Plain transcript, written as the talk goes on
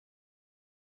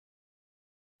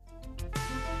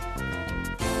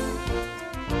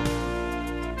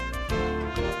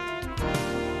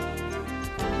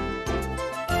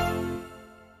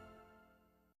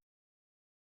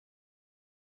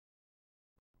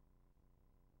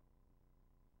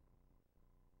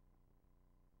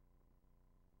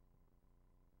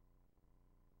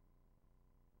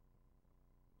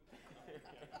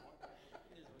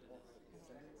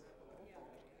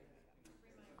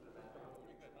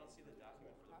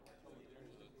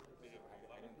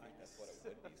what it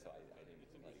would be, so I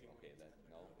didn't like, okay, that,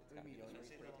 no, it's gotta be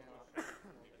this way. I've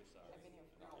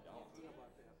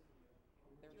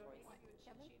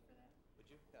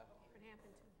been here for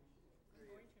their choice. Kevin? Would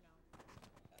you? What happened to? I'm going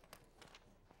to now.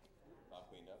 All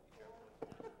cleaned up?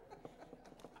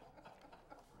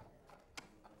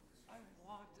 I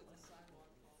walked to the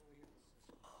sidewalk all the way.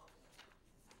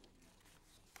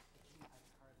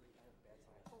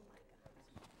 Oh my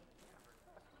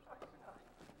God.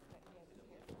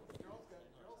 Joel said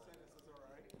this is all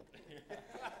right.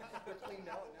 They're cleaned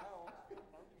out now.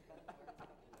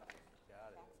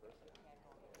 Got it.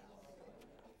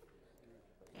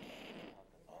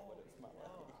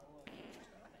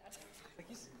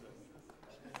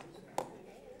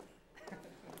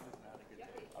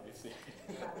 Obviously,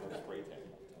 or spray tan,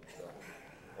 so,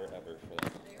 or ever for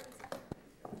that.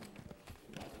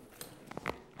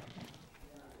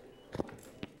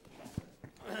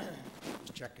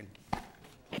 Just checking.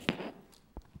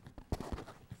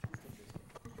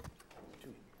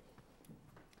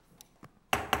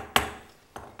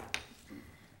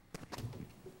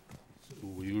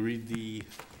 Will you read the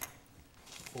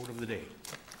quote of the day?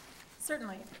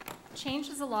 Certainly. Change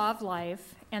is the law of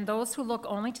life, and those who look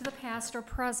only to the past or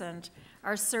present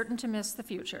are certain to miss the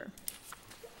future.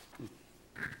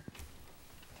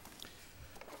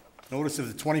 Notice of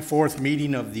the 24th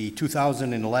meeting of the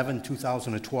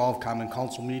 2011-2012 Common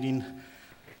Council meeting,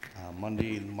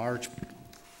 Monday, March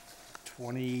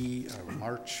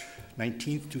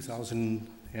 19th,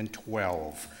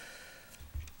 2012.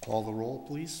 Call the roll,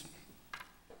 please.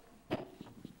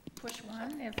 Push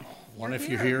one if One if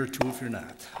you're here, two if you're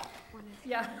not.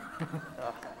 Yeah.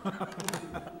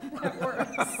 That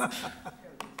works.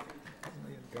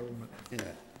 Yeah.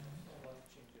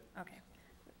 Okay,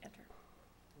 enter.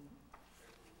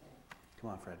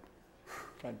 Come on, Fred.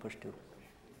 Try and push two.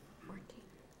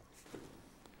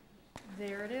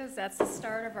 There it is. That's the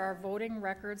start of our voting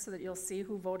record so that you'll see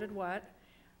who voted what.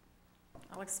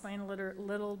 I'll explain a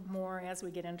little more as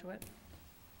we get into it.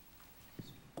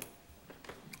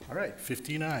 All right,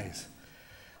 15 ayes.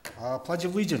 Pledge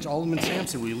of Allegiance, Alderman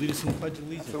Sampson, will you lead us in the Pledge of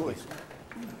Allegiance? Absolutely. Please?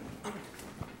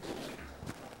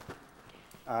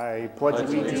 I pledge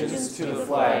allegiance to the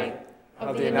flag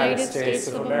of the United States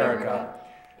of America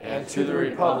and to the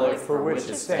republic for which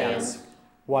it stands,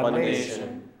 one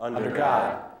nation, under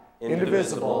God,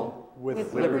 indivisible,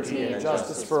 with liberty and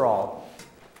justice for all.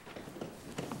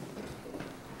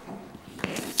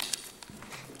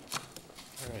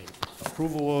 All right,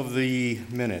 approval of the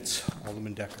minutes,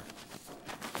 Alderman Decker.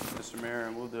 Mr. Mayor,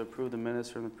 I move to approve the minutes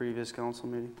from the previous council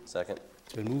meeting. Second.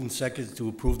 It's been moved and seconded to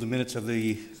approve the minutes of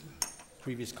the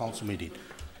previous council meeting.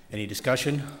 Any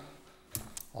discussion?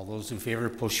 All those in favor,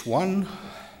 push one.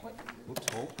 Whoops,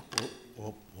 whoop.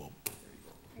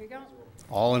 Here you go.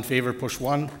 All in favor, push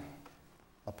one.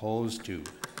 Opposed, two.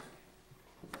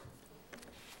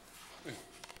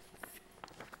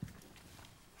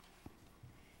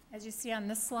 As you see on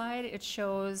this slide, it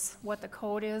shows what the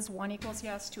code is. 1 equals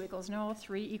yes, 2 equals no,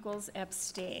 3 equals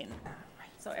abstain.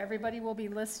 So everybody will be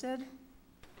listed.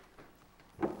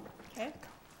 Okay.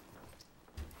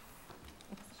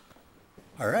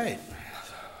 All right.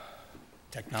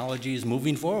 Technology is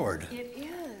moving forward. It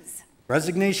is.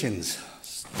 Resignations.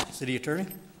 City Attorney?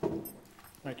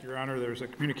 Thank you, Your Honor. There's a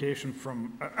communication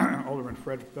from Alderman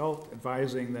Fred Belt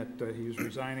advising that he's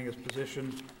resigning his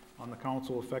position on the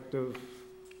council effective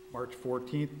March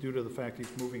 14th due to the fact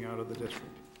he's moving out of the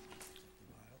district.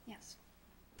 Yes.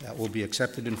 That will be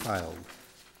accepted and filed.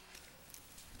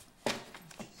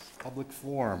 Public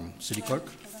forum. City Clerk?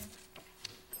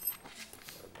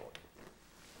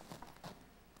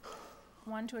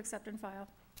 One to accept and file.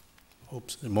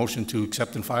 Oops, a motion to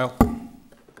accept and file.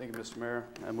 Thank you, Mr. Mayor.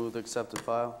 I move to accept and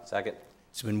file. Second.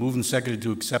 It's been moved and seconded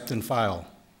to accept and file.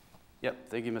 Yep,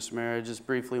 thank you, Mr. Mayor. I just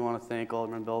briefly want to thank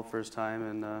Alderman Belt for his time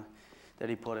and that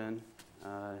he put in.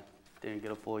 Didn't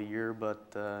get a full year,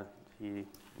 but he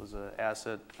was an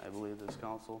asset, I believe, to this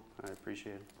council. I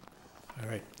appreciate it. All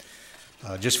right.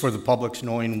 Just for the public's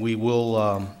knowing, we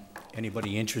will,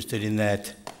 anybody interested in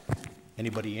that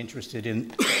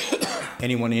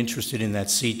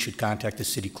seat should contact the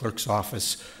city clerk's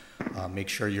office. Make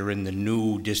sure you're in the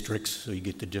new districts, so you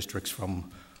get the districts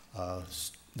from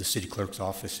the city clerk's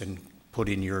office and put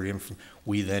in your info.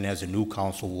 We then, as a new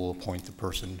council, will appoint the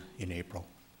person in April.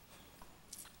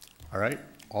 All right.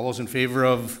 All those in favor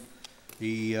of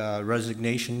the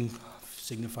resignation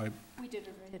signify. We did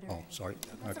it right. Oh, sorry.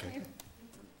 That's okay.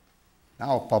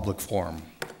 Now, public forum.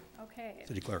 Okay.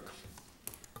 City Clerk.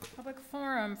 Public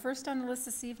forum. First on the list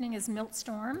this evening is Milt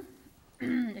Storm.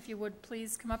 If you would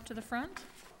please come up to the front.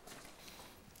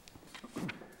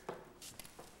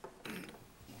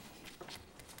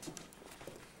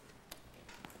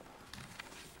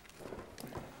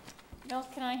 Milt,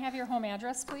 can I have your home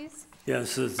address, please?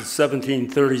 Yes, it's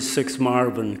 1736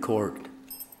 Marvin Court.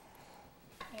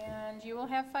 And you will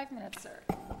have 5 minutes, sir.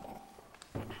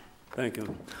 Thank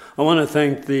you. I want to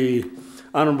thank the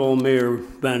Honorable Mayor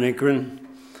Van Inkeren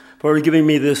for giving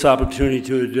me this opportunity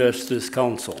to address this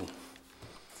council.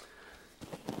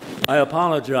 I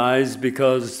apologize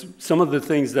because some of the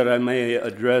things that I may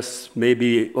address may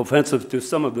be offensive to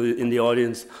some of in the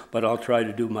audience, but I'll try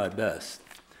to do my best.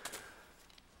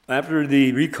 After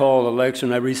the recall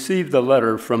election, I received a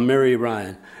letter from Mary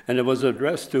Ryan, and it was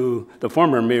addressed to the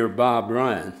former Mayor Bob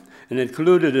Ryan, and it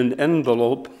included an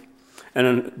envelope and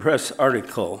a press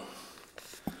article.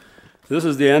 This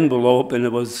is the envelope, and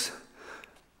it was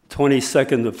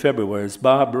 22nd of February. It's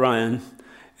Bob Ryan,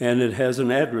 and it has an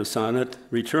address on it,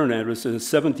 return address, and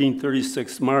it's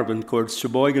 1736 Marvin Court,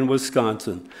 Sheboygan,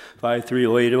 Wisconsin,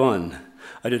 53081.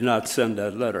 I did not send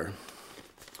that letter.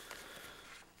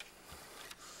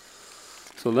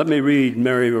 So let me read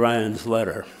Mary Ryan's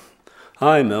letter.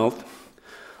 Hi, Milt.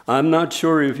 I'm not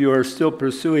sure if you are still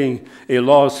pursuing a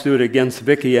lawsuit against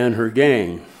Vicky and her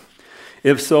gang.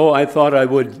 If so, I thought I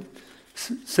would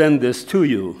send this to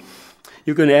you.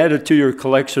 You can add it to your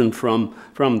collection from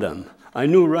them. I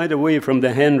knew right away from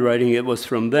the handwriting it was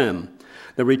from them.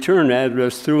 The return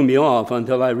address threw me off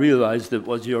until I realized it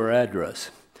was your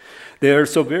address. They are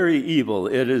so very evil,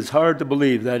 it is hard to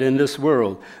believe that in this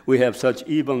world we have such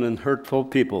evil and hurtful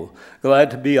people.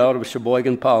 Glad to be out of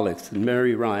Sheboygan politics. And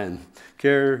Mary Ryan,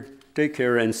 take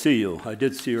care and see you. I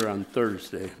did see her on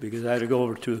Thursday because I had to go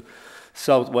over to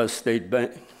Southwest State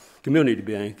Bank, Community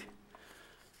Bank,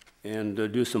 and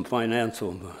do some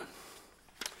financial.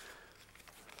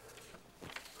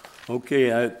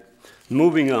 Okay,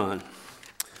 moving on.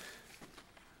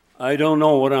 I don't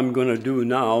know what I'm going to do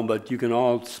now, but you can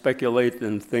all speculate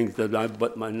and think that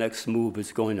what my next move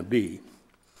is going to be.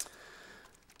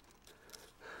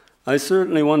 I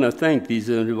certainly want to thank these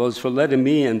individuals for letting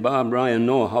me and Bob Ryan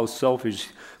know how selfish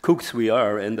kooks we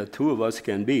are and the two of us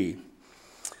can be.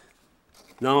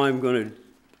 Now I'm going to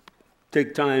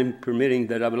take time permitting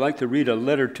that I would like to read a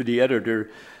letter to the editor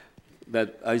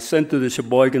that I sent to the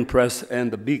Sheboygan Press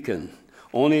and the Beacon.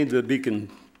 Only the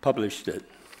Beacon published it.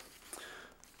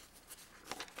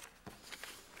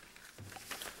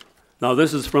 Now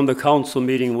this is from the council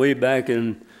meeting way back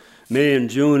in May and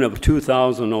June of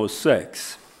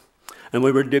 2006. And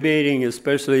we were debating,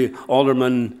 especially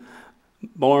Alderman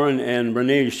Boren and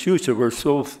Renee Schuster were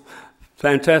so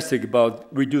fantastic about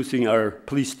reducing our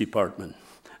police department.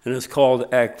 And it's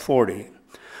called Act 40.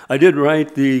 I did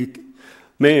write the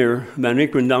Mayor Van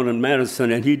Inkeren down in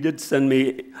Madison, and he did send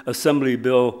me Assembly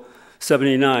Bill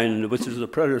 79, which is the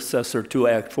predecessor to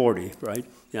Act 40, right?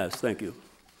 Yes, thank you.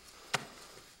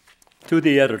 To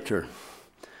the editor.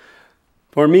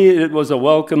 For me, it was a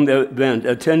welcome event,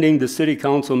 attending the City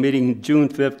Council meeting June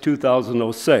 5th,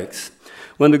 2006.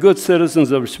 When the good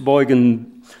citizens of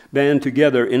Sheboygan band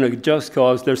together in a just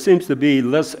cause, there seems to be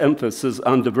less emphasis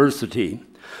on diversity.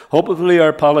 Hopefully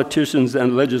our politicians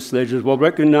and legislators will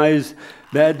recognize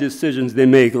bad decisions they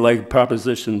make, like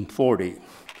Proposition 40.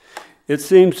 It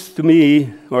seems to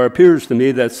me, or appears to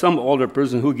me, that some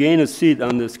alderpersons who gain a seat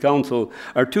on this council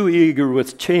are too eager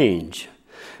with change.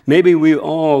 Maybe we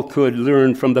all could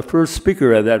learn from the first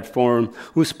speaker at that forum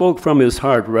who spoke from his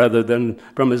heart rather than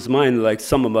from his mind like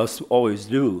some of us always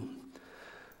do.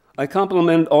 I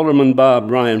compliment Alderman Bob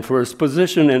Ryan for his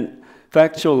position and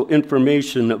factual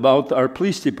information about our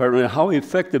police department and how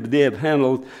effective they have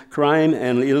handled crime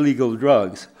and illegal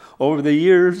drugs. Over the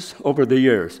years,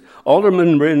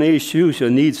 Alderman Renee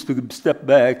Schuster needs to step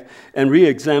back and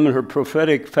re-examine her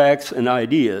prophetic facts and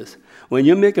ideas. When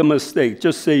you make a mistake,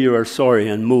 just say you are sorry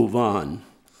and move on.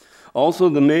 Also,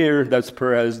 the mayor, that's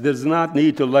Perez, does not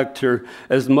need to lecture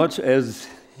as much as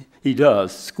he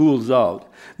does, schools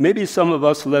out. Maybe some of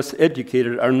us less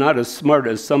educated are not as smart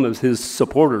as some of his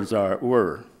supporters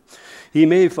were. He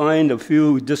may find a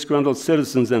few disgruntled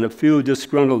citizens and a few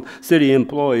disgruntled city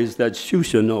employees that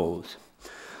Shusha knows.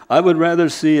 I would rather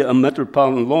see a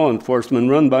metropolitan law enforcement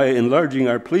run by enlarging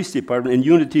our police department in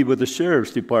unity with the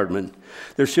sheriff's department.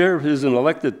 The sheriff is an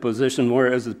elected position,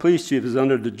 whereas the police chief is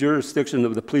under the jurisdiction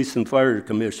of the Police and Fire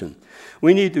Commission.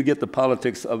 We need to get the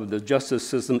politics of the justice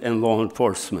system and law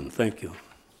enforcement. Thank you.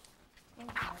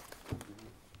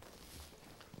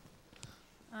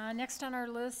 Next on our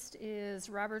list is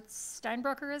Robert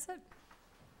Steinbrucker, is it?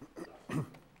 If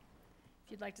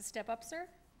you'd like to step up, sir.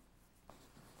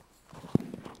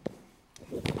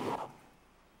 And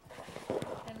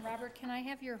Robert, can I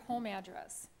have your home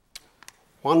address?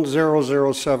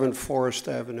 1007 Forest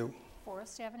Avenue.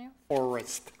 Forest Avenue?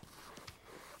 Forest.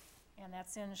 And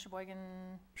that's in Sheboygan?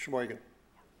 Sheboygan.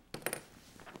 Yeah.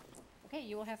 Okay,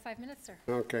 you will have 5 minutes, sir.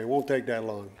 Okay, won't take that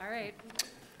long. All right.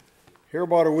 Here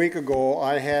about a week ago,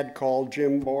 I had called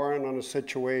Jim Boren on a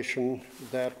situation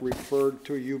that referred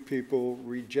to you people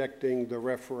rejecting the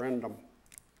referendum.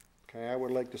 Okay, I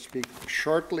would like to speak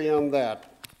shortly on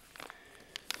that.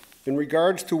 In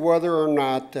regards to whether or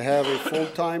not to have a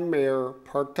full-time mayor,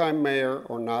 part-time mayor,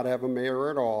 or not have a mayor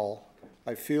at all,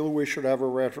 I feel we should have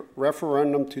a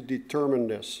referendum to determine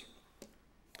this.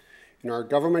 In our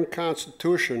government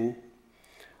constitution,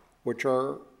 which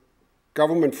are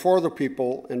government for the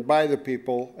people and by the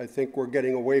people, I think we're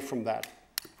getting away from that.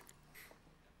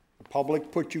 The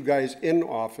public put you guys in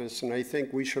office, and I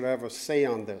think we should have a say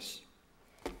on this.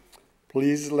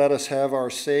 Please let us have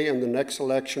our say in the next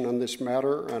election on this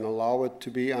matter and allow it to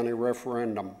be on a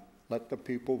referendum. Let the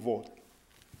people vote.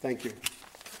 Thank you.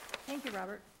 Thank you,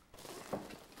 Robert.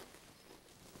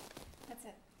 That's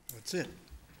it. That's it.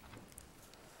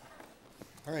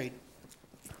 All right.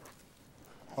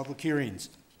 Public hearings.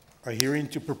 A hearing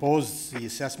to propose the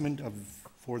assessment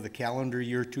for the calendar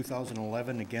year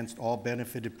 2011 against all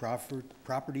benefited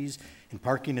properties in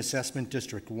Parking Assessment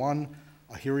District 1.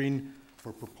 A hearing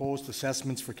for proposed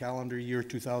assessments for calendar year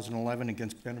 2011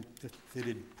 against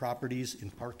benefited properties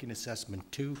in Parking Assessment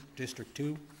 2, District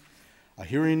 2. A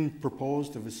hearing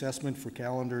proposed of assessment for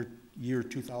calendar year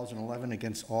 2011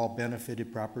 against all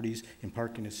benefited properties in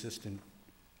Parking Assessment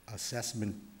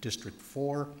District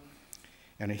 4.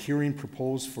 And a hearing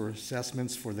proposed for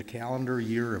assessments for the calendar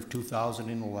year of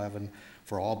 2011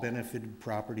 for all benefited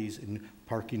properties in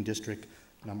Parking District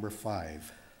Number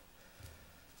 5.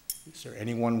 Is there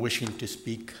anyone wishing to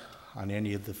speak on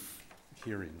any of the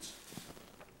hearings?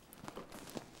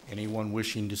 Anyone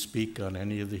wishing to speak on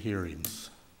any of the hearings?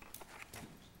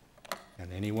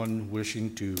 And anyone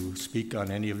wishing to speak on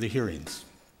any of the hearings?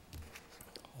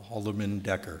 Alderman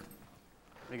Decker.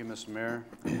 Thank you, Mr. Mayor.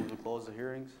 I move to close the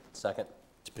hearings. Second.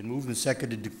 It's been moved and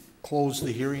seconded to close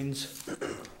the hearings.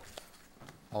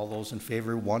 All those in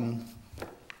favor, one.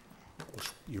 Push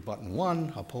your button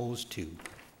 1, opposed 2.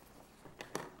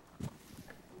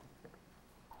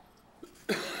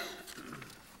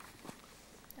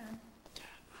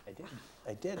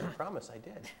 I did, I promise I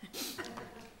did.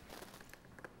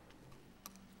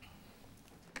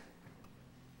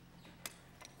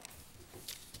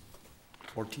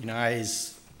 14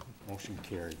 ayes, motion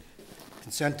carried.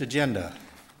 Consent agenda,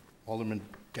 Alderman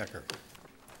Decker.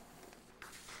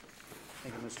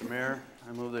 Thank you, Mr. Mayor.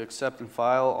 I move to accept and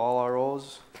file all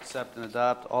ROs, accept and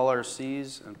adopt all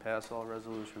RCs, and pass all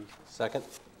resolutions. Second.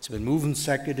 It's been moved and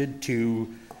seconded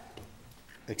to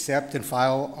accept and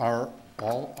file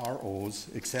all ROs,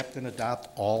 accept and adopt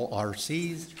all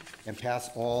RCs, and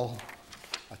pass all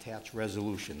attached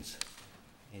resolutions.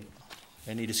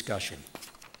 Any discussion?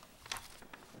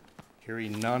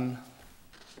 Hearing none.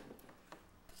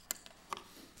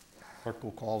 Clerk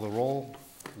will call the roll.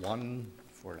 1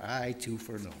 for an aye, 2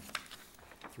 for no,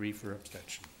 3 for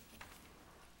abstention.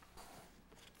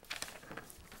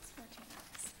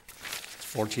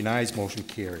 14 ayes, motion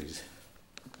carries.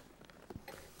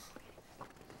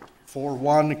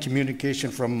 4-1,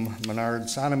 communication from Menard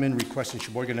Sonneman requesting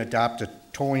Sheboygan adopt a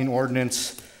towing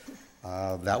ordinance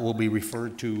that will be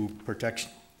referred to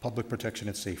public protection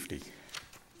and safety.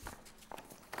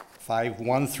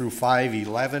 5-1 through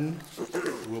 5-11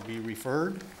 will be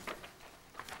referred.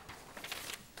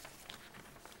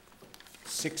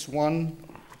 6-1,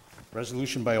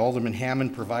 resolution by Alderman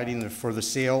Hammond providing for the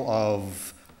sale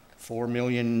of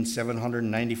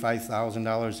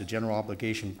 $4,795,000 of general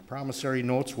obligation promissory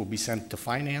notes will be sent to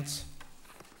finance,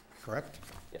 correct?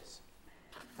 Yes.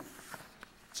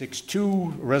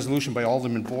 6-2, a resolution by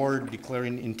Alderman Board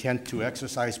declaring intent to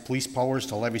exercise police powers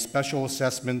to levy special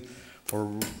assessment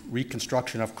for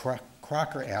reconstruction of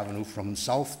Crocker Avenue from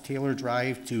South Taylor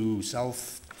Drive to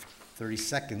South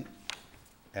 32nd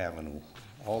Avenue.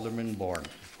 Alderman Bourne.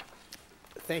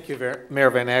 Thank you, Mayor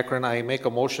Van Akkeren. I make a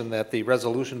motion that the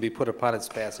resolution be put upon its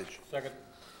passage. Second.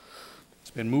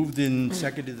 It's been moved and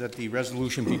seconded that the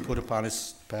resolution be put upon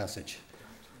its passage.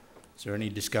 Is there any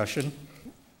discussion?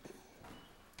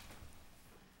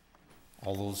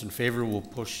 All those in favor will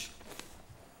push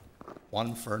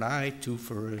 1 for an aye, 2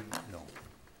 for a no.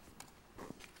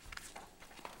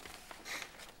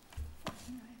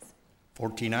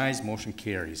 14 ayes, motion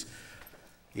carries.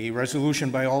 A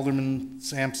resolution by Alderman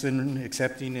Sampson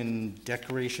accepting and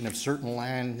dedication of certain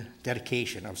land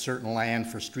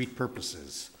for street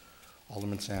purposes.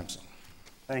 Alderman Sampson.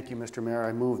 Thank you, Mr. Mayor.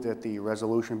 I move that the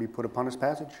resolution be put upon its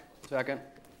passage. Second.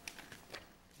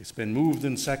 It's been moved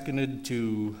and seconded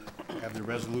to have the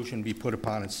resolution be put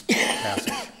upon its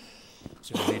passage. Is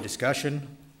there any discussion?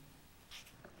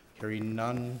 Hearing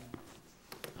none.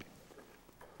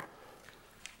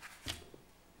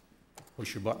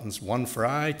 Push your buttons, 1 for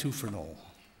aye, 2 for no.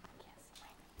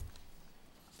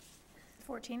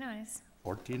 14 ayes.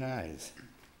 14 ayes.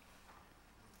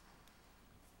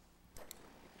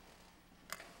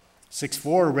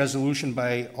 6-4, a resolution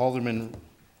by Alderman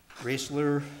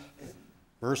Raisler,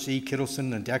 Bursey,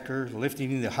 Kittleson, and Decker,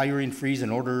 lifting the hiring freeze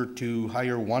in order to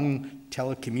hire 1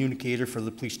 telecommunicator for the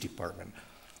police department.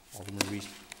 Alderman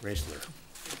Raisler.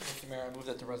 Mr. Mayor, I move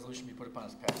that the resolution be put upon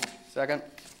its passage. Second.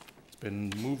 It's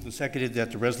been moved and seconded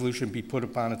that the resolution be put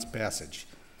upon its passage.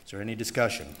 Is there any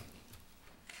discussion?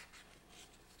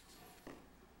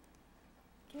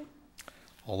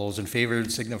 All those in favor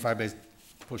signify by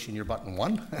pushing your button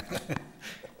 1.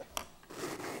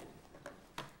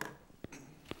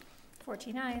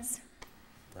 14 ayes.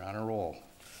 We're on a roll.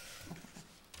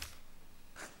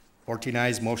 14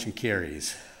 ayes, motion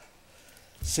carries.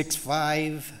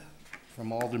 6-5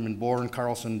 from Alderman Bourne,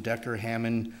 Carlson, Decker,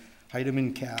 Hammond,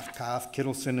 Heidemann, Koff,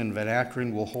 Kittleson, and Van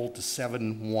Akkeren will hold to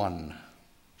 7-1.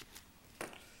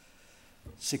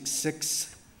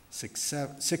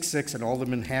 6-6, and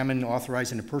Alderman Hammond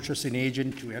authorizing the purchasing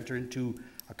agent to enter into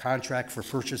a contract for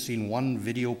purchasing 1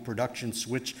 video production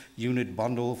switch unit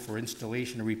bundle for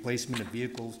installation and replacement of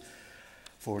vehicles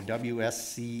for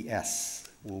WSCS.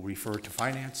 We'll refer to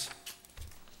finance.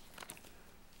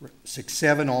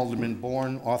 6-7, Alderman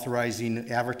Bourne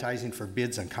authorizing advertising for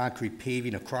bids on concrete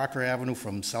paving of Crocker Avenue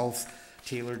from South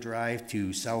Taylor Drive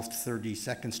to South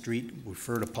 32nd Street.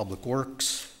 Refer to Public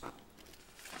Works.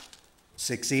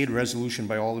 6-8, resolution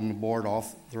by Alderman Board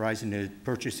authorizing the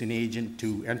purchasing agent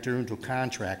to enter into a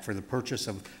contract for the purchase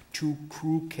of 2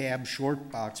 crew cab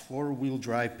short box 4-wheel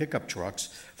drive pickup trucks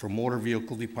for motor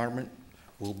vehicle department.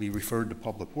 Will be referred to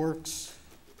Public Works.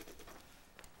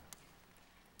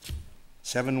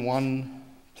 7-1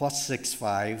 plus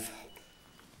 6-5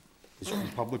 is from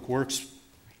Public Works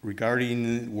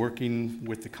regarding working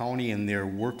with the county and their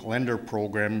work lender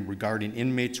program regarding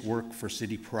inmates' work for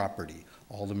city property.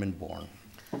 Alderman Bourne.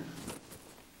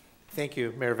 Thank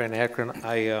you, Mayor Van Akkeren.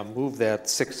 I move that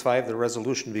 6-5, the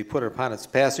resolution be put upon its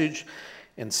passage,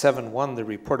 and 7-1, the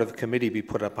report of the committee be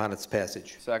put upon its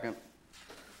passage. Second.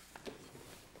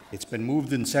 It's been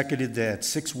moved and seconded that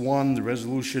 6-1, the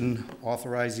resolution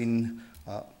authorizing,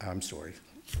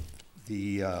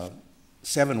 the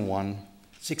 7-1,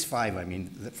 6-5, I mean,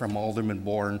 from Alderman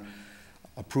Bourne,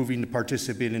 approving to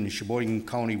participate in the Sheboygan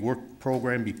County Work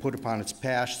Program be put upon its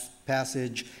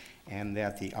passage, and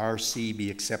that the RC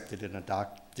be accepted and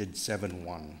adopted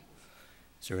 7-1.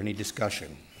 Is there any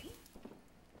discussion?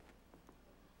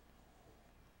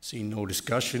 Seeing no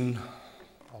discussion,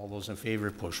 all those in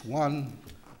favor push 1,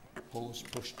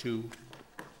 opposed push 2.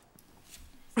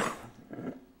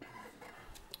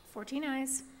 14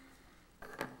 ayes.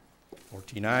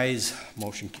 14 ayes,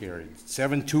 motion carried.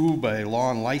 7-2 by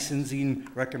Law and Licensing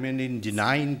recommending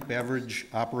denying beverage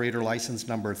operator license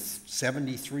number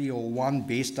 7301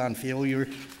 based on failure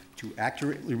to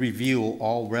accurately reveal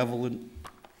all relevant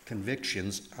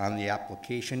convictions on the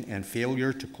application and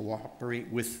failure to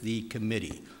cooperate with the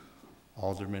committee.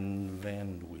 Alderman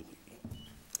Van Wheelie.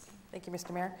 Thank you,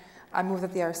 Mr. Mayor. I move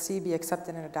that the RC be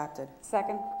accepted and adopted.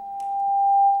 Second.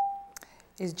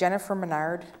 Is Jennifer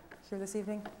Menard here this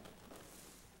evening?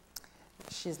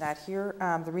 She's not here.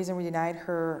 The reason we denied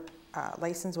her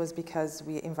license was because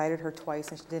we invited her twice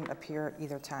and she didn't appear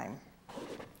either time.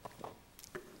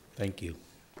 Thank you.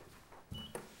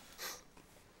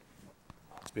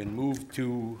 It's been moved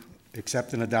to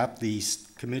accept and adopt the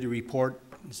committee report.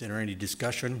 Is there any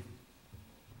discussion?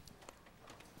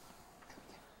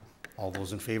 All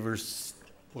those in favor,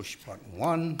 push button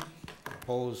 1,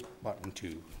 opposed button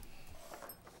 2.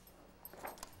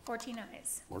 14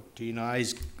 ayes. 14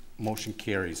 ayes, motion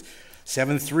carries.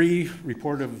 7-3,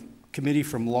 report of committee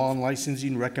from Law and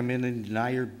Licensing recommending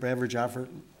denier beverage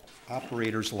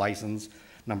operator's license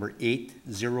number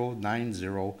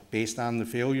 8090 based on the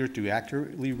failure to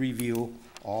accurately reveal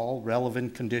all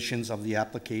relevant conditions of the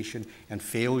application and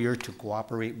failure to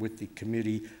cooperate with the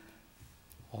committee.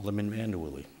 Alderman Van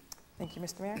Wheelie. Thank you,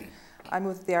 Mr. Mayor. I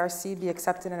move that the RC be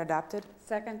accepted and adopted.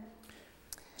 Second.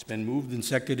 It's been moved and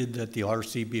seconded that the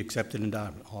RC be accepted and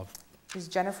adopted. Is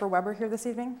Jennifer Weber here this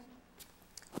evening?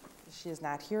 She is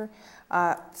not here.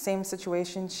 Same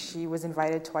situation. She was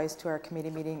invited twice to our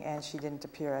committee meeting and she didn't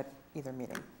appear at either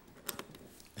meeting.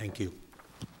 Thank you.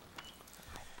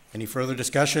 Any further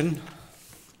discussion?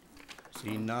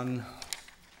 Seeing none.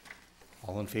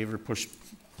 All in favor, push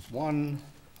 1.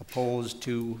 Opposed,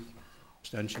 2.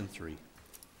 Abstention, 3.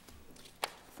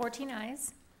 14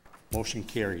 ayes. Motion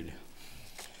carried.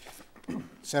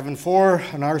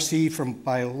 7-4, an RC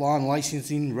by Law and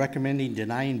Licensing recommending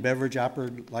denying beverage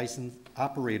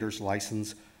operator's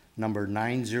license number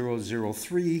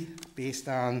 9003, based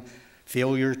on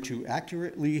failure to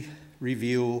accurately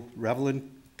review relevant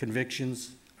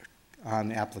convictions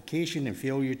on application and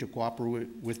failure to cooperate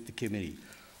with the committee.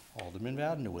 Alderman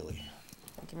Vanderwilly.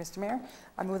 Thank you, Mr. Mayor.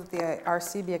 I move that the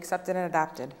RC be accepted and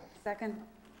adopted. Second.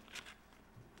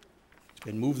 It's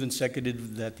been moved and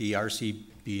seconded that the RC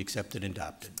be accepted and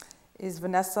adopted. Is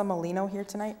Vanessa Molino here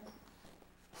tonight?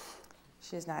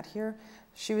 She is not here.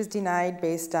 She was denied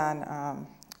based on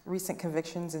recent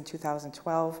convictions in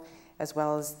 2012, as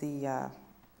well as the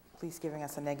police giving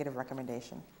us a negative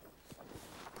recommendation.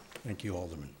 Thank you,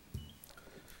 Alderman.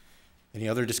 Any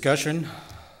other discussion?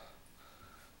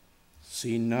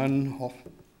 Seeing none,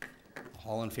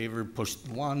 all in favor, push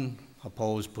 1.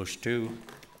 Opposed, push 2.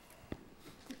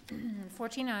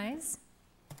 14 ayes.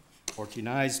 14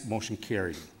 ayes, motion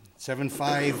carried.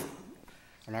 7.5,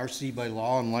 an RC by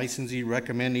law and licensee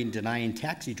recommending denying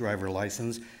taxi driver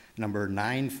license number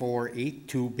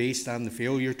 9482 based on the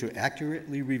failure to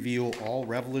accurately review all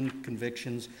relevant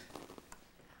convictions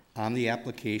on the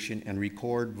application and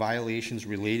record violations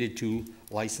related to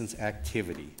license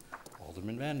activity.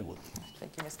 Alderman Vanderwood.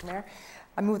 Thank you, Mr. Mayor.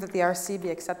 I move that the RC be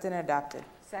accepted and adopted.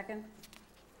 Second.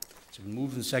 It's been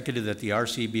moved and seconded that the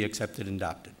RC be accepted and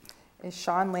adopted. Is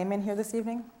Sean Lehman here this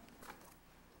evening?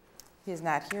 He is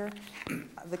not here.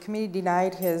 The committee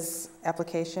denied his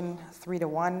application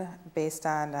 3-1 based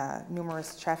on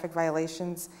numerous traffic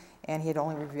violations, and he had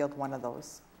only revealed one of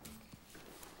those.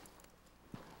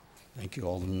 Thank you,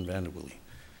 Alderman Vanderwilly.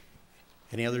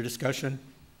 Any other discussion?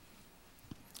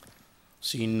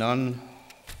 Seeing none,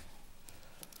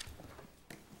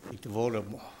 take the vote.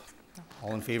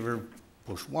 All in favor,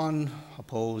 push 1.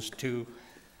 Opposed, 2.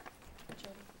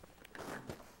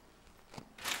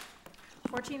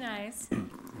 14 ayes.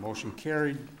 Motion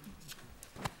carried.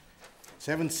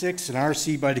 7.6, an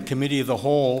RC by the Committee of the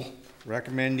Whole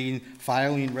recommending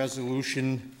filing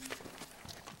resolution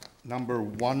number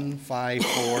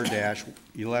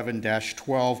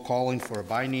 154-11-12 calling for a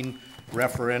binding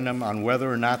referendum on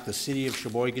whether or not the city of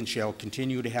Sheboygan shall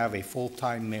continue to have a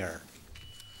full-time mayor.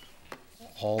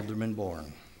 Alderman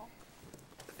Bourne.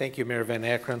 Thank you, Mayor Van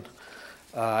Akkeren.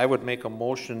 I would make a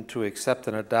motion to accept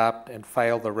and adopt and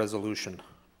file the resolution.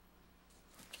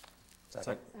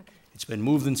 Second. It's been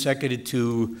moved and seconded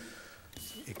to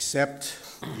accept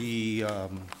the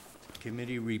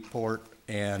committee report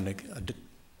and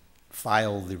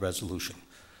file the resolution.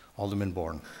 Alderman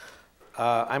Bourne.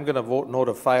 I'm going to vote no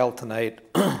to file tonight.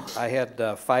 I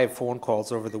had 5 phone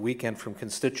calls over the weekend from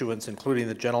constituents, including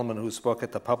the gentleman who spoke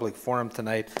at the public forum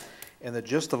tonight. And the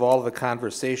gist of all of the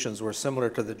conversations were similar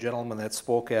to the gentleman that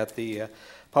spoke at the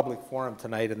public forum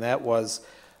tonight, and that was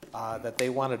that they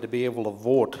wanted to be able to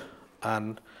vote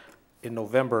in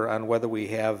November on whether we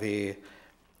have a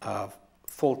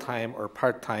full-time or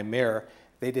part-time mayor.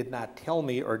 They did not tell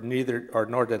me, or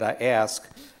nor did I ask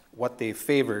what they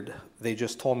favored. They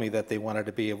just told me that they wanted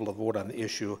to be able to vote on the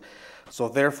issue. So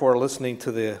therefore, listening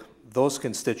to those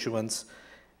constituents,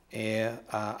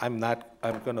 I'm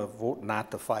going to vote not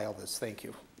to file this. Thank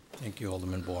you. Thank you,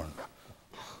 Alderman Bourne.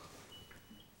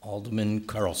 Alderman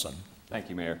Carlson. Thank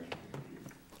you, Mayor.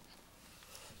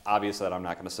 Obviously, I'm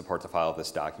not going to support the file of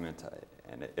this document,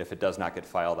 and if it does not get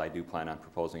filed, I do plan on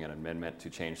proposing an amendment to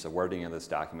change the wording of this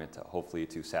document, hopefully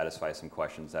to satisfy some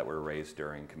questions that were raised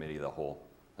during Committee of the Whole.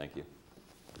 Thank you.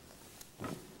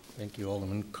 Thank you,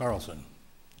 Alderman Carlson.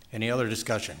 Any other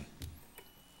discussion?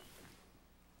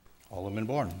 Alderman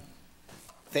Bourne.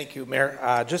 Thank you,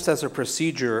 Mayor. Just as a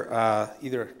procedure,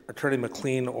 either Attorney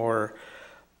McLean or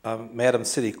Madam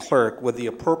City Clerk, would the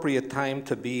appropriate time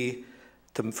to be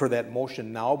for that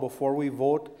motion now before we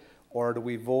vote, or do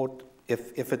we vote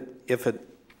if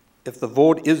the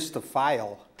vote is to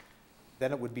file,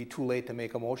 then it would be too late to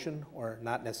make a motion, or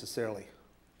not necessarily?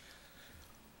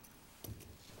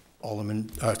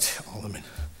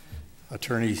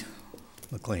 Attorney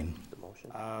McLean.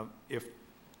 If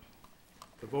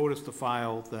the vote is to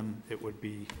file, then it would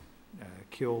be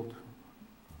killed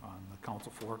on the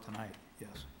council floor tonight,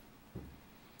 yes.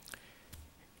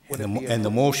 And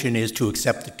the motion is to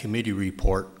accept the committee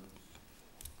report,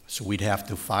 so we'd have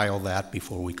to file that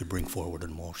before we could bring forward a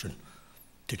motion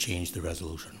to change the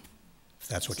resolution, if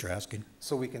that's what you're asking.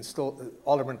 So we can still,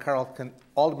 Alderman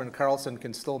Carlson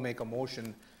can still make a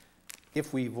motion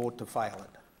if we vote to file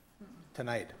it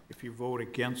tonight. If you vote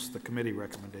against the committee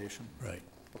recommendation. Right.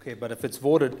 Okay, but if it's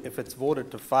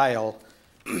voted to file,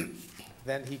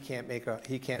 then he can't make an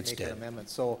amendment.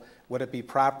 So would it be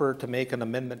proper to make an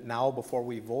amendment now before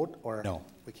we vote, or? No.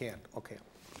 We can't, okay.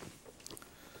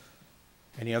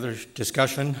 Any other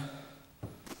discussion?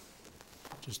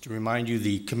 Just to remind you,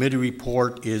 the committee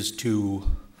report is to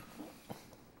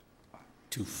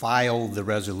to file the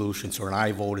resolution, so an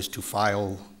aye vote is to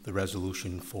file the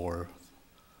resolution for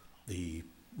the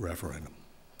referendum,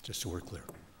 just so we're clear.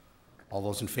 All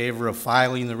those in favor of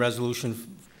filing the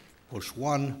resolution, push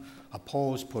 1.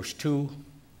 Opposed, push 2.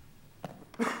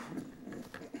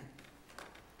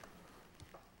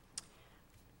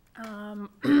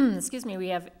 Excuse me, we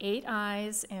have 8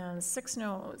 ayes and 6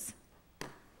 noes.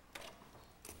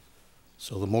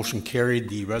 So the motion carried,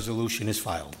 the resolution is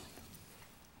filed.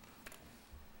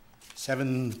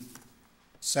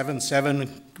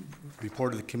 7.7,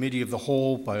 report of the Committee of the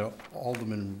Whole by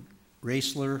Alderman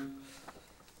Raisler.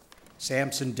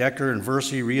 Sampson, Decker, and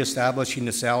Versio reestablishing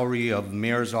the salary of the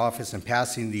mayor's office and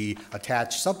passing the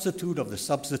attached substitute of the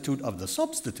substitute of the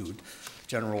substitute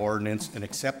general ordinance and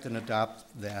accept and adopt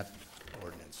that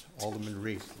ordinance. Alderman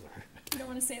Raisler. You don't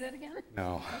want to say that again?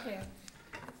 No. Okay.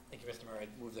 Thank you, Mr. Mayor. I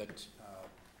move that.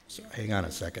 So hang on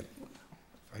a second.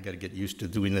 I got to get used to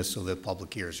doing this so the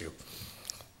public hears you.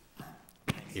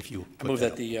 If you I move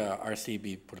that the RC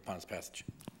be put upon its passage.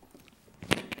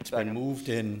 It's been moved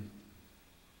and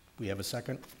we have a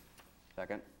second?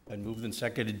 Second. Been moved and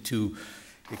seconded to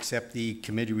accept the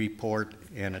committee report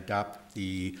and adopt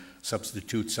the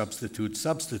substitute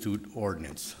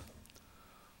ordinance.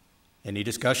 Any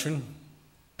discussion?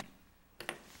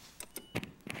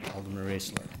 Alderman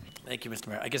Raisler. Thank you, Mr.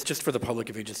 Mayor. I guess just for the public,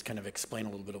 if you just kind of explain a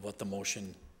little bit of what the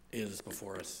motion is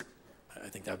before us, I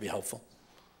think that would be helpful.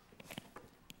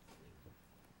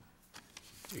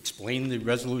 Explain the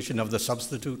resolution of the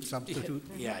substitute?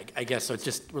 Yeah, I guess so.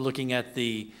 Just, we're looking at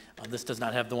the, this does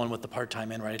not have the one with the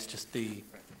part-time in, right? It's just the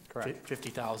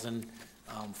 50,000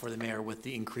 for the mayor with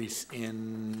the increase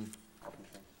in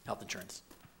health insurance.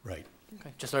 Right.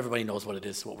 Okay. Just so everybody knows what it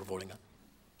is, what we're voting on.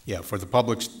 Yeah, for the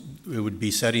public, it would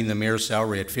be setting the mayor's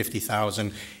salary at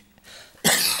 50,000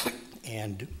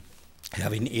 and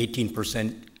having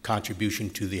 18% contribution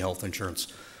to the health insurance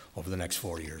over the next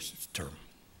 4 years term.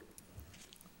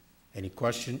 Any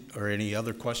question or any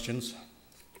other questions?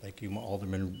 Thank you,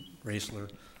 Alderman Raisler.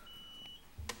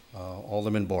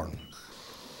 Alderman Bourne.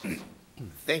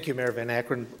 Thank you, Mayor Van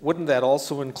Akkeren. Wouldn't that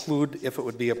also include, if it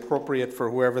would be appropriate for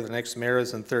whoever the next mayor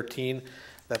is in 13,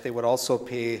 that they would also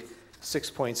pay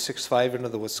 6.65 into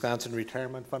the Wisconsin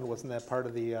Retirement Fund? Wasn't that part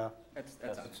of the?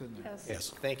 That's in there. Yes.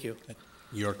 Yes. Thank you.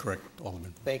 You're correct,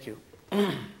 Alderman. Thank you.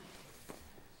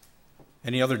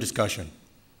 Any other discussion?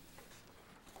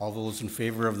 All those in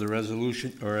favor of the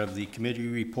resolution or of the committee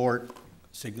report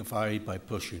signify by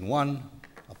pushing 1.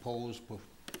 Opposed,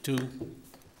 2.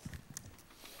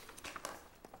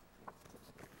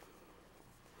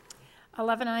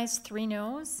 11 ayes, 3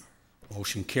 noes.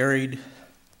 Motion carried.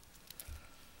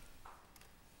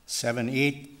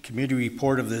 7.8, committee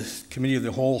report of the Committee of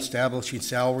the Whole establishing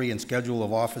salary and schedule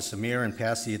of office of mayor and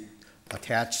pass the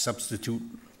attached substitute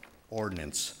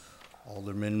ordinance.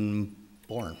 Alderman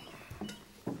Bourne.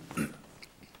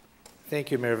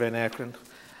 Thank you, Mayor Van Akkeren.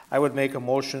 I would make a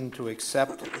motion to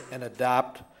accept and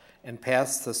adopt and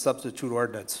pass the substitute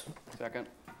ordinance. Second.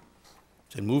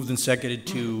 It's been moved and seconded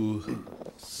to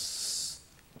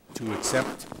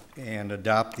accept and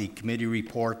adopt the committee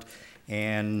report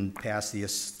and pass the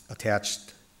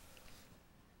attached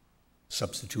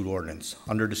substitute ordinance.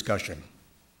 Under discussion.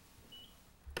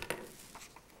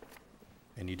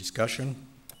 Any discussion?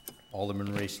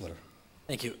 Alderman Raisler.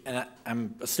 Thank you. And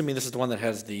I'm assuming this is the one that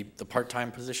has the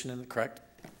part-time position in it, correct?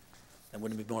 And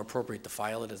wouldn't it be more appropriate to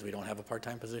file it as we don't have a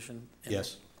part-time position?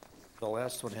 Yes. The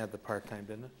last one had the part-time,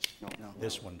 didn't it? No.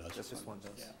 This one does. This one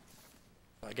does.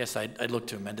 Yeah. I guess I'd look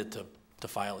to amend it to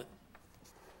file it.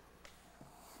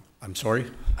 I'm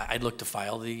sorry? I'd look to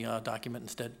file the document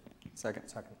instead. Second.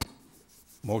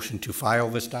 Motion to file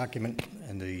this document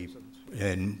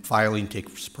and filing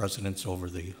takes precedence over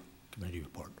the committee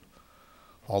report.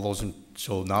 All those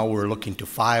so now we're looking to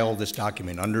file this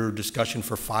document. Under discussion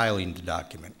for filing the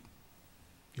document.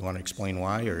 You want to explain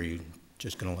why, or are you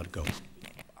just going to let it go?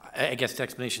 I guess the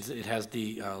explanation is it has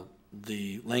the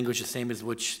language the same as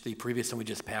which the previous one we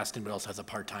just passed in, but also has a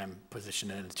part-time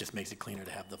position in it. It just makes it cleaner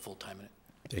to have the full-time in it.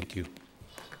 Thank you.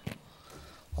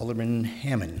 Alderman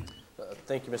Hammond.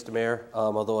 Thank you, Mr. Mayor.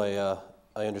 Although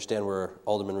I understand where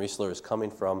Alderman Raisler is coming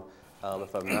from,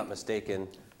 if I'm not mistaken,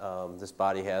 this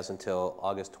body has until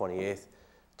August 28th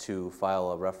to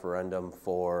file a referendum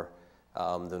for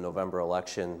the November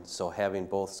election. So having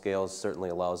both scales certainly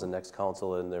allows the next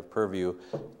council in their purview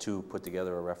to put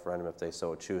together a referendum if they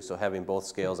so choose. So having both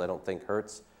scales I don't think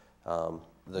hurts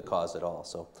the cause at all.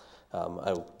 So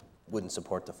I wouldn't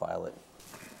support to file it.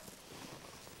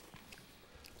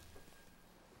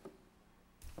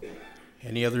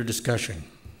 Any other discussion?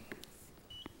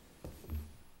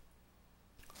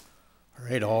 All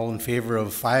right, all in favor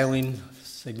of filing,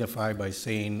 signify by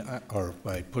saying, or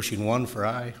by pushing 1 for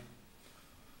aye.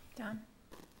 Don?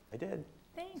 I did.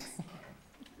 Thanks.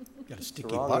 Got a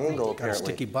sticky wrong button? angle, Got a apparently.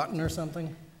 sticky button or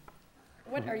something?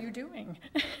 What are you doing?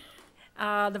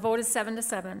 The vote is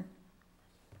 7-7.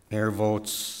 Mayor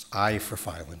votes aye for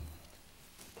filing.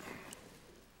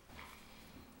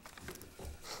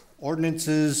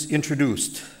 Ordinances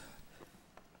introduced.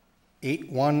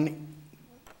 8-1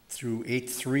 through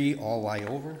 8-3 all lie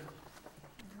over.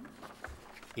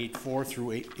 8-4 through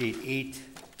 8-8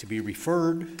 to be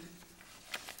referred.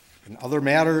 In other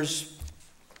matters,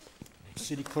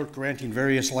 city clerk granting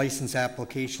various license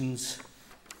applications.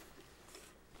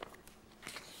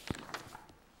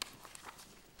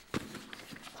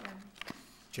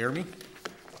 Jeremy?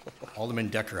 Alderman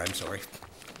Decker, I'm sorry.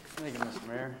 Thank you, Mr.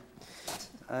 Mayor.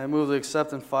 I move to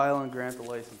accept and file and grant the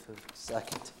licenses.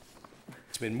 Second.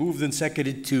 It's been moved and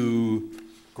seconded to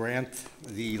grant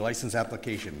the license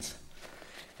applications.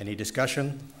 Any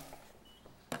discussion?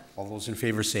 All those in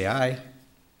favor say aye.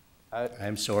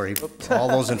 I'm sorry. All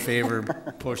those in favor,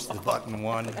 push the button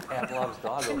 1. Pavlov's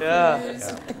dog over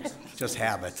Yeah. Just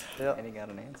habit. Yep. he got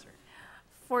an answer.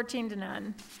 14 to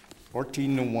none.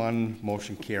 14-1,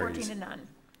 motion 14 carries. to none.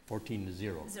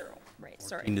 14-0. 0, right,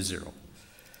 sorry. 14-0.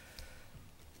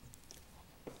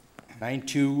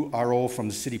 9-2, RO from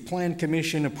the City Plan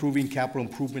Commission approving capital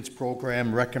improvements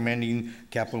program, recommending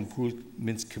capital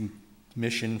improvements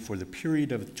commission for the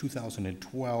period of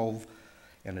 2012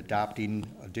 and adopting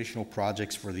additional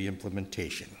projects for the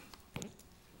implementation.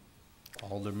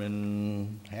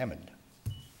 Alderman Hammond.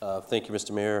 Thank you,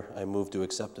 Mr. Mayor. I move to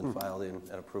accept and file and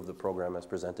approve the program as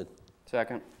presented.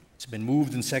 Second. It's been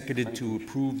moved and seconded to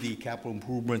approve the capital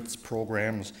improvements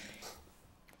programs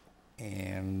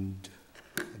and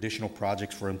additional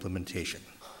projects for implementation.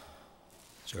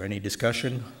 Is there any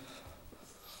discussion?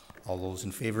 All those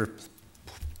in favor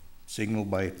signal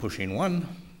by pushing 1.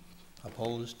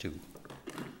 Opposed, 2.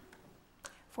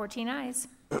 14 ayes.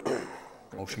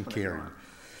 Motion carried.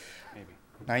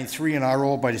 9-3, an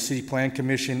RO by the City Plan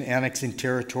Commission annexing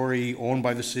territory owned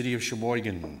by the City of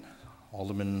Sheboygan.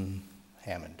 Alderman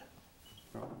Hammond.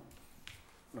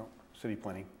 No, city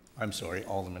planning. I'm sorry,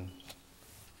 Alderman.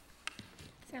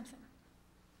 Sampson.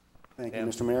 Thank you,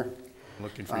 Mr. Mayor.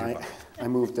 Looking for you. I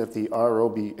move that the RO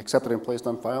be accepted and placed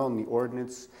on file and the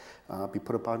ordinance be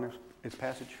put upon its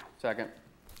passage. Second.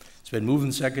 It's been moved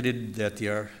and seconded that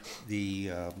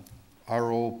the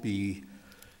RO be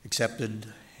accepted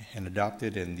and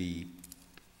adopted and the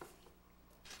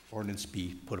ordinance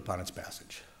be put upon its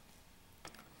passage.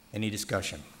 Any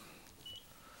discussion?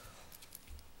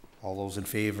 All those in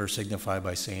favor signify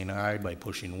by saying aye by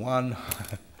pushing 1.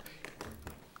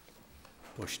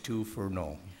 Push 2 for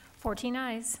no. 14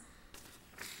 ayes.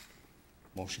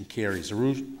 Motion carries.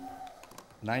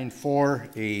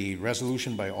 9-4, a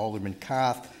resolution by Alderman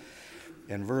Koth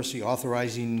and Versi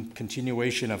authorizing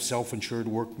continuation of self-insured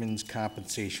workmen's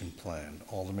compensation plan.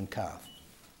 Alderman Koth.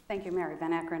 Thank you, Mary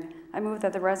Van Akkeren. I move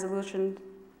that the resolution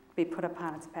be put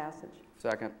upon its passage.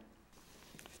 Second.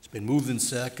 It's been moved and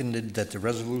seconded that the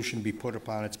resolution be put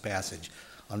upon its passage.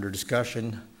 Under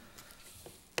discussion,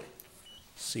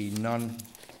 see none.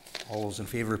 All those in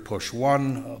favor push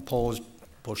 1. Opposed,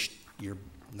 push your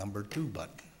number 2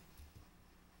 button.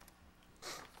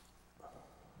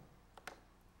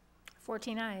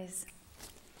 14 ayes.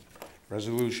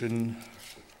 Resolution,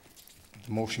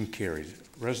 motion carried.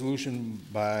 Resolution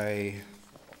by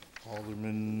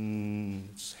Alderman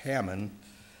Hammond,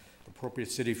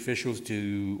 appropriate city officials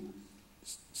to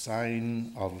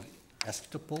sign of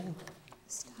estoppel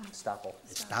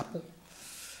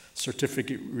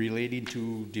certificate relating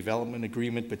to development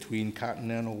agreement between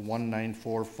Continental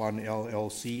 194 Fund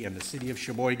LLC and the City of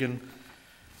Sheboygan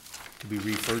to be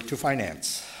referred to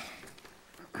finance.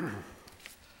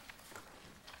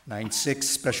 9-6,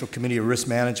 Special Committee of Risk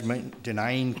Management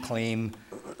denying claim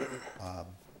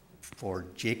for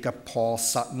Jacob Paul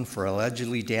Sutton for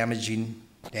allegedly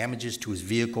damages to his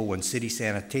vehicle when city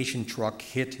sanitation truck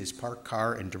hit his parked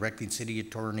car and directing city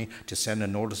attorney to send a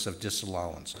notice of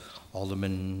disallowance.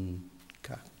 Alderman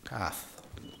Koth.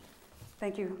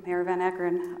 Thank you, Mayor Van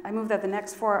Akkeren. I move that the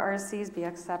next 4 RCs be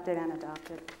accepted and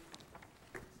adopted.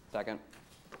 Second.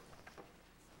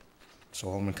 So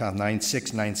Alderman Koth,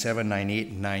 9-6, 9-7,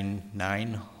 9-8, and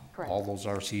 9-9. Correct. All those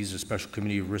RCs, the Special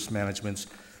Committee of Risk Management,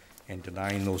 and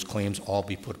denying those claims all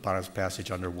be put upon its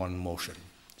passage under one motion.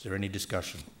 Is there any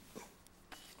discussion?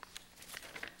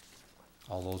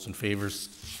 All those in favor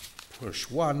push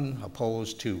 1,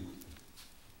 opposed 2.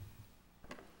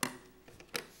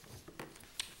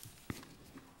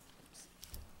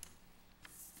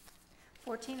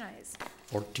 $14 ayes. ayes.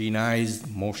 14 ayes,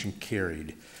 motion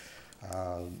carried.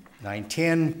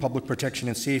 910, Public Protection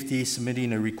and Safety,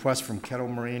 submitting a request from Kettle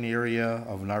Moraine Area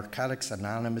of Narcotics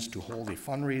Anonymous to hold a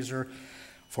fundraiser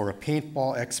for a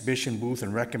paintball exhibition booth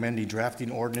and recommending drafting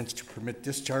ordinance to permit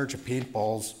discharge of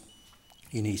paintballs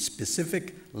in a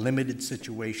specific limited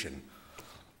situation.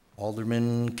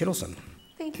 Alderman Kittleson.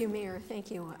 Thank you, Mayor. Thank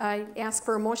you. I ask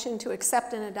for a motion to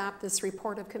accept and adopt this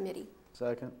report of committee.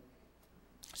 Second.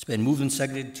 It's been moved and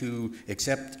seconded to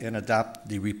accept and adopt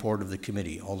the report of the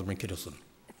committee. Alderman Kittleson.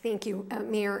 Thank you,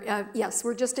 Mayor. Yes,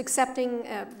 we're just accepting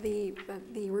the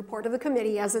report of the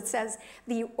committee. As it says,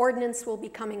 the ordinance will be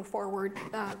coming forward.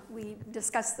 We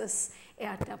discussed this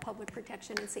at Public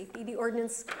Protection and Safety. The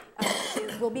ordinance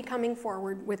will be coming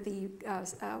forward with the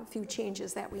few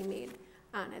changes that we made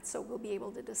on it, so we'll be able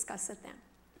to discuss it then.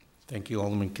 Thank you,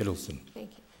 Alderman Kittleson.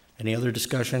 Thank you. Any other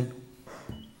discussion?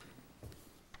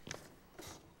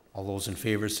 All those in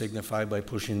favor signify by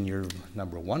pushing your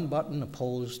number 1 button.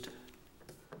 Opposed?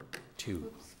 2.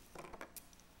 Oops.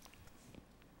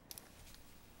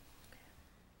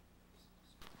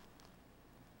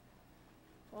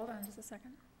 Hold on just a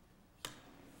second.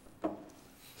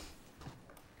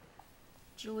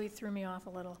 Julie threw me off a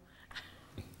little.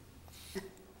 9,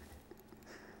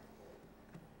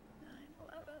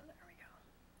 11, there we go.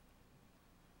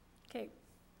 Okay.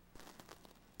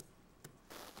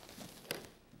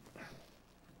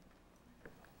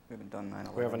 We haven't done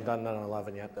 9/11. We haven't done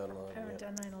 9/11 yet. I haven't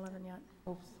done 9/11 yet.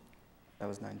 Oops. That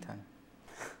was 9/10.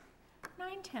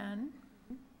 9/10.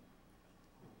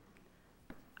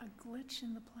 A glitch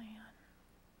in the plan.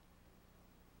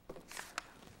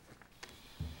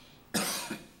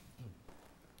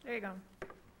 There you go.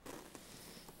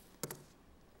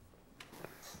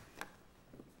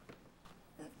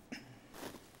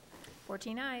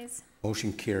 Fourteen ayes.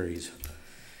 Motion carries.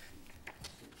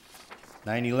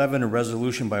 911, a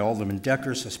resolution by Alderman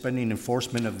Decker suspending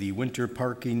enforcement of the winter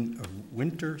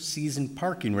season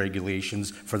parking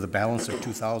regulations for the balance of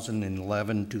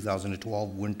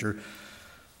 2011-2012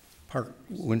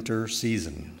 winter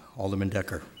season. Alderman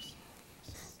Decker.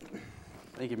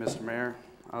 Thank you, Mr. Mayor.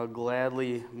 I'll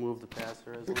gladly move to pass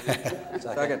the resolution.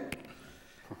 Second.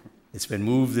 It's been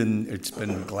moved and it's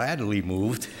been gladly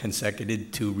moved and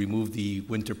seconded to remove the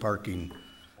winter parking.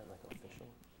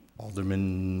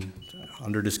 Alderman,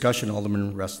 under discussion,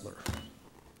 Alderman Ressler.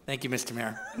 Thank you, Mr.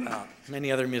 Mayor.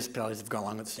 Many other municipalities have gone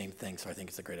along with the same thing, so I think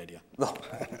it's a great idea.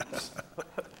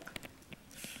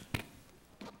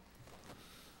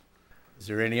 Is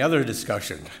there any other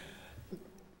discussion?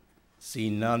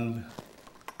 Seeing none,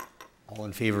 all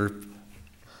in favor,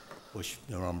 push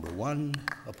number 1,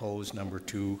 opposed number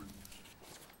 2.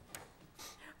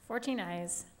 14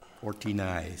 ayes. 14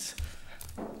 ayes.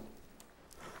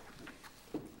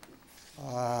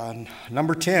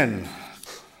 Number 10,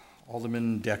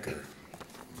 Alderman Decker.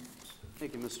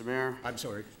 Thank you, Mr. Mayor. I'm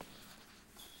sorry.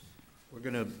 We're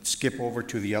going to skip over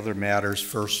to the other matters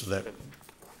first so that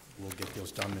we'll get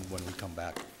those done when we come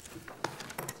back.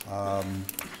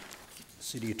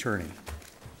 City Attorney.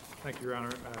 Thank you, Your Honor.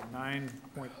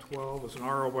 9.12 is an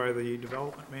RO by the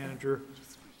Development Manager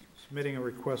submitting a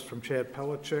request from Chad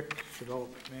Pelichick,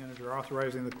 Development Manager,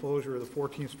 authorizing the closure of the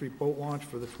 14th Street boat launch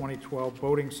for the 2012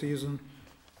 boating season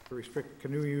to restrict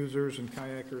canoe users and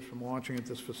kayakers from launching at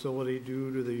this facility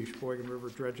due to the Sheboygan River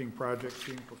dredging project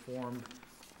being performed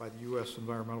by the U.S.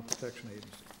 Environmental Protection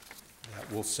Agency. That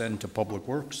will send to Public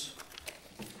Works.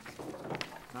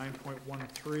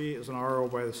 9.13 is an RO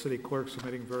by the City Clerk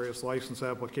submitting various license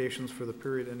applications for the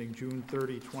period ending June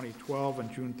 30, 2012 and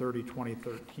June 30,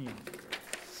 2013.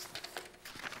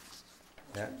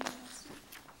 That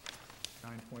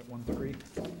 9.13.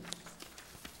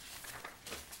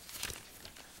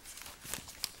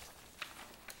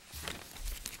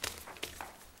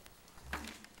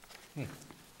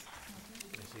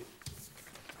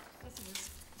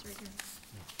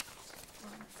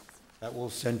 That will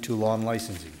send to Law and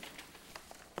Licensing.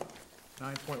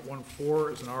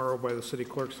 9.14 is an RO by the City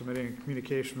Clerk submitting a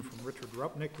communication from Richard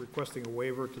Rupnick requesting a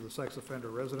waiver to the sex offender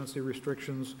residency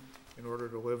restrictions in order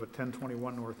to live at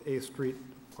 1021 North 8th Street,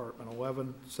 Apartment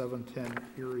 11, 710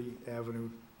 Erie Avenue,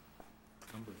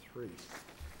 number 3.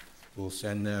 We'll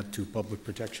send that to Public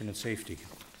Protection and Safety.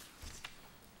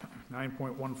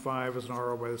 9.15 is an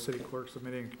RO by the City Clerk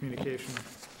submitting a communication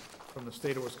from the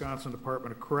State of Wisconsin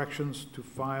Department of Corrections to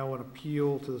file an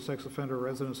appeal to the sex offender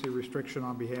residency restriction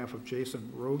on behalf of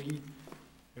Jason Rogie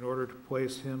in order to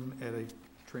place him at a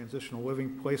transitional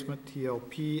living placement,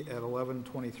 TLP, at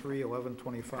 1123,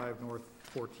 1125 North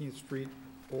 14th Street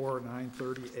or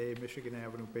 930A Michigan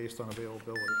Avenue based on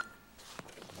availability.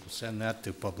 We'll send that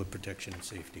to Public Protection and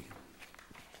Safety.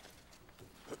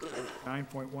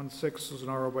 9.16 is an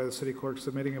RO by the city clerk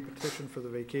submitting a petition for the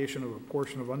vacation of a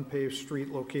portion of unpaved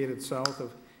street located south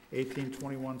of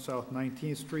 1821 South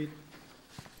 19th Street,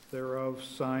 thereof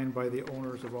signed by the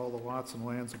owners of all the lots and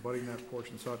lands abutting that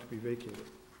portion sought to be vacated.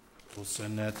 We'll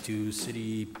send that to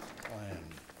city plan.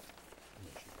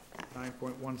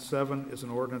 9.17 is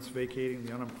an ordinance vacating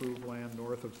the unimproved land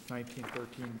north of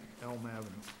 1913 Elm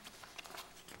Avenue.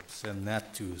 Send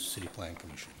that to city plan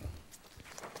commission.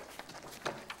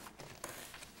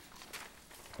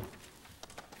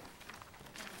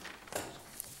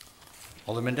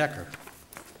 Alderman Decker.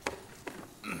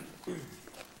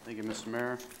 Thank you, Mr.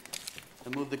 Mayor. I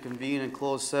move to convene and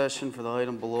close session for the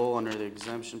item below under the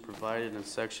exemption provided in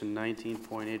section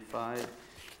 19.85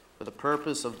 for the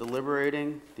purpose of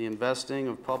deliberating the investing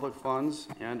of public funds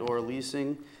and/or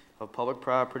leasing of public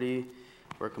property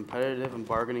where competitive and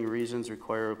bargaining reasons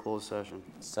require a closed session.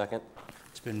 Second.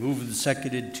 It's been moved and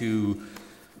seconded to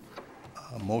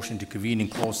motion to convene in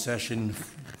closed session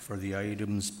for the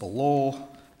items below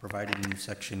provided in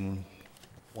section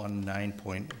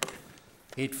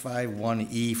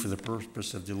 19.851E for the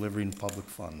purpose of delivering public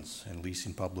funds and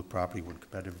leasing public property when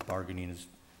competitive bargaining is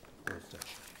closed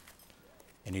session.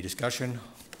 Any discussion?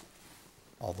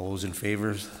 All those in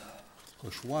favor,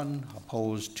 push 1,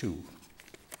 opposed 2.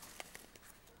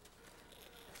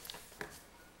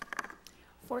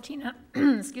 14,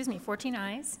 excuse me, 14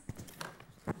 ayes.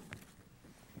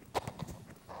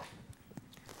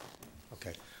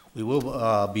 Okay. We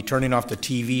will be turning off the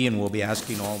TV and we'll be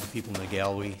asking all the people in the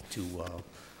gallery to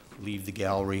leave the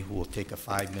gallery. We'll take a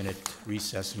 5-minute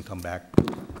recess and come back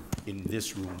in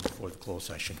this room for the closed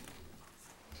session.